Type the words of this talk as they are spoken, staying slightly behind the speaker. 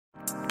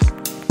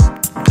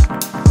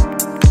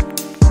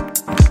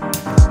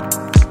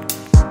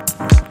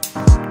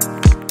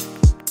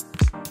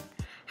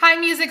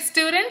music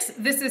students,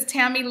 this is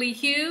Tami Lee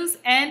Hughes,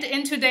 and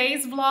in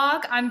today's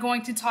vlog, I'm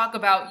going to talk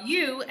about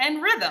you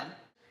and rhythm.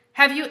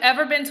 Have you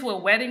ever been to a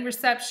wedding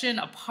reception,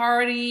 a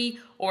party,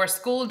 or a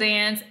school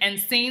dance and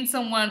seen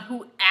someone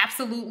who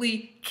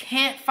absolutely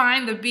can't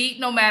find the beat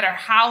no matter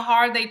how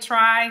hard they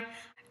try?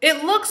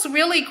 It looks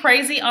really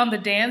crazy on the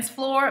dance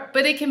floor,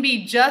 but it can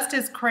be just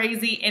as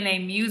crazy in a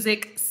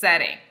music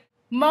setting.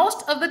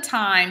 Most of the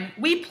time,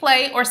 we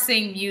play or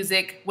sing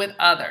music with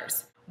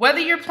others. Whether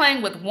you're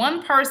playing with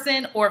one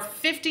person or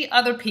 50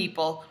 other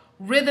people,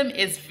 rhythm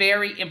is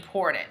very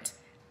important.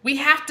 We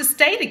have to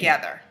stay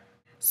together.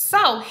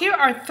 So here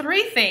are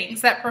 3 things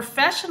that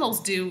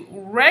professionals do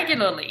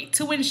regularly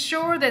to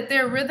ensure that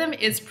their rhythm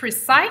is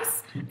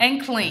precise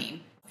and clean.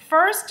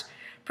 First,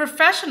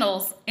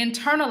 professionals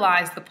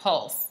internalize the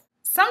pulse.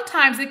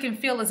 Sometimes it can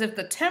feel as if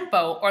the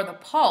tempo or the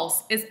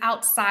pulse is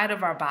outside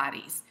of our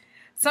bodies.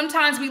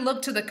 Sometimes we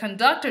look to the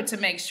conductor to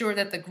make sure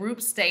that the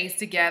group stays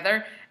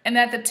together and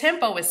that the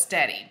tempo is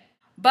steady.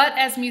 But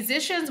as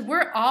musicians,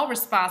 we're all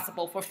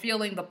responsible for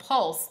feeling the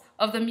pulse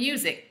of the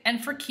music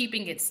and for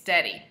keeping it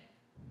steady.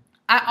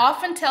 I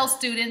often tell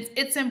students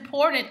it's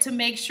important to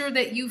make sure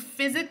that you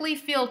physically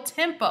feel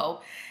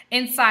tempo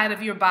inside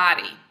of your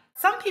body.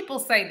 Some people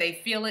say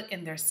they feel it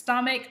in their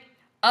stomach,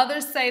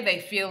 others say they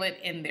feel it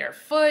in their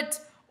foot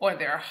or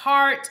their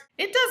heart.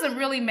 It doesn't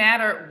really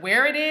matter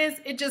where it is,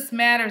 it just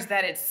matters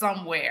that it's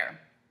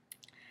somewhere.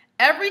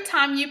 Every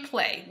time you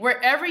play,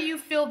 wherever you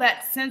feel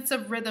that sense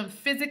of rhythm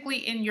physically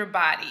in your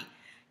body,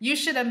 you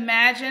should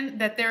imagine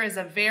that there is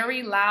a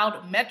very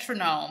loud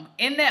metronome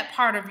in that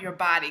part of your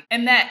body,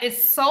 and that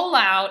it's so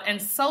loud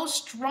and so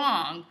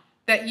strong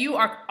that you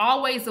are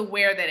always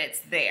aware that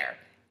it's there.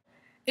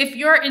 If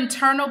your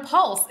internal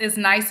pulse is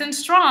nice and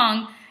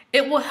strong,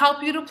 it will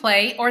help you to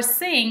play or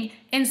sing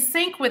in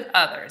sync with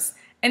others,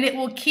 and it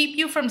will keep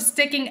you from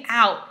sticking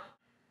out.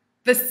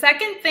 The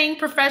second thing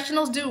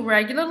professionals do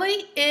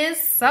regularly is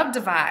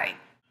subdivide.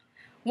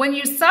 When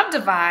you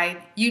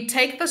subdivide, you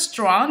take the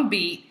strong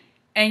beat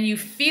and you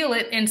feel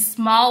it in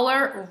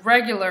smaller,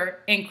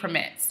 regular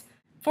increments.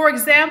 For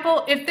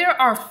example, if there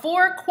are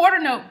 4 quarter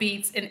note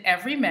beats in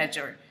every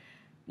measure,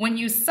 when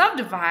you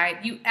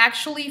subdivide, you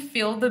actually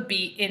feel the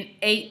beat in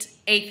 8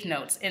 eighth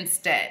notes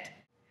instead.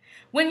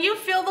 When you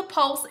feel the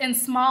pulse in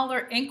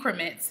smaller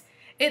increments,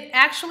 it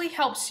actually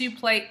helps you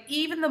play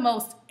even the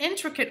most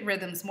intricate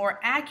rhythms more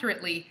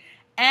accurately,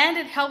 and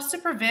it helps to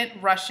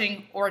prevent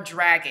rushing or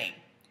dragging.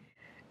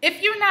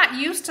 If you're not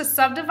used to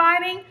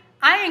subdividing,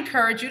 I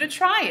encourage you to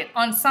try it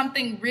on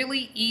something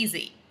really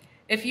easy.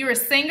 If you're a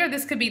singer,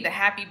 this could be the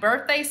Happy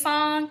Birthday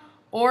song,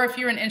 or if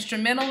you're an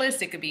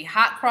instrumentalist, it could be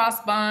Hot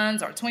Cross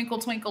Buns or Twinkle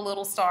Twinkle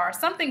Little Star,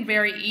 something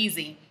very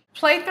easy.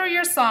 Play through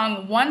your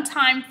song one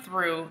time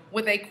through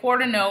with a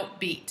quarter note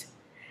beat,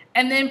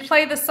 and then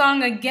play the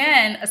song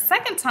again a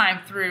second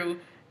time through,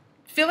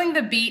 feeling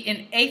the beat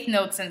in eighth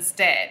notes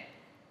instead.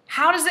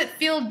 How does it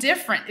feel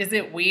different? Is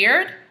it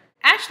weird?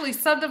 Actually,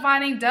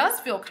 subdividing does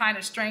feel kind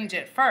of strange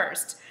at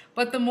first,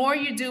 but the more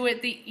you do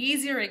it, the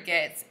easier it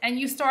gets, and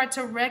you start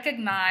to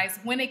recognize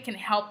when it can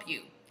help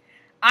you.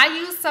 I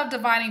use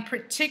subdividing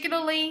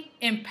particularly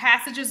in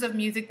passages of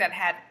music that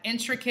have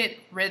intricate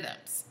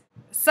rhythms.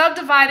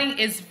 Subdividing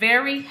is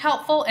very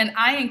helpful, and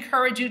I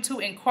encourage you to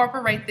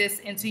incorporate this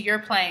into your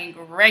playing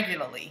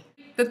regularly.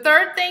 The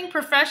third thing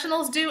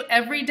professionals do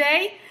every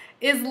day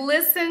is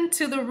listen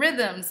to the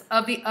rhythms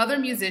of the other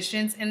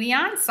musicians in the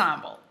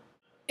ensemble.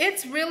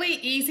 It's really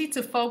easy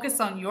to focus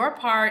on your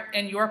part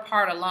and your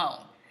part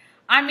alone.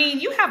 I mean,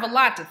 you have a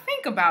lot to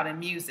think about in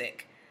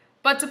music,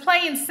 but to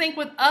play in sync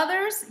with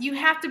others, you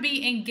have to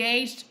be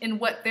engaged in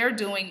what they're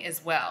doing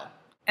as well.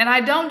 And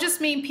I don't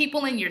just mean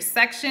people in your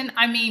section,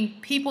 I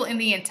mean people in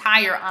the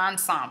entire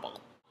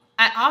ensemble.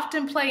 I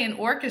often play in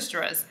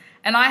orchestras,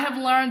 and I have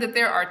learned that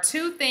there are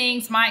 2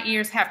 things my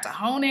ears have to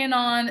hone in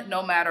on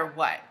no matter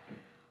what.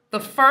 The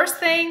first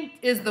thing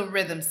is the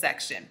rhythm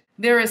section.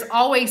 There is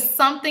always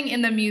something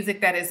in the music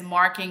that is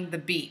marking the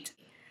beat.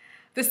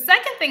 The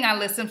second thing I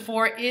listen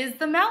for is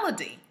the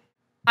melody.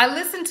 I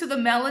listen to the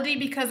melody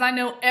because I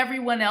know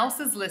everyone else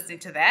is listening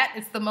to that.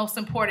 It's the most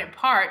important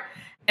part.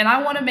 And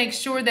I want to make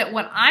sure that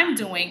what I'm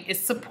doing is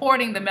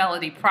supporting the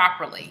melody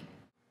properly.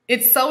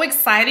 It's so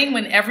exciting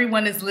when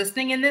everyone is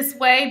listening in this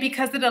way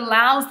because it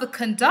allows the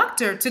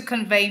conductor to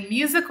convey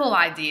musical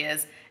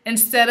ideas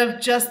instead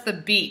of just the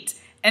beat.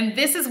 And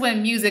this is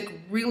when music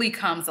really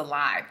comes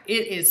alive.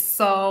 It is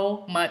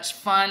so much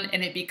fun,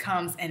 and it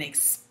becomes an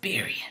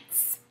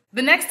experience.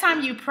 The next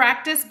time you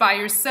practice by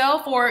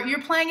yourself or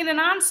you're playing in an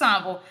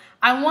ensemble,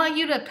 I want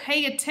you to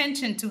pay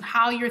attention to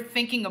how you're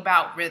thinking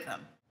about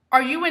rhythm.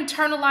 Are you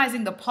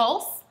internalizing the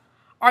pulse?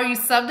 Are you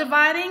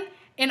subdividing?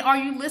 And are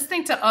you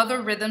listening to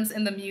other rhythms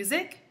in the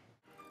music?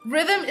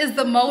 Rhythm is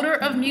the motor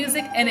of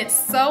music, and it's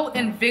so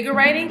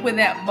invigorating when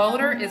that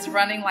motor is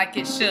running like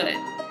it should.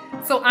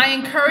 So I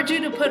encourage you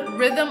to put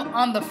rhythm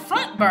on the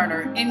front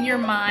burner in your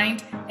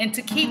mind and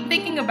to keep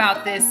thinking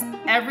about this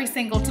every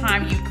single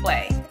time you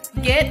play.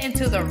 Get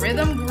into the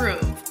rhythm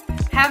groove.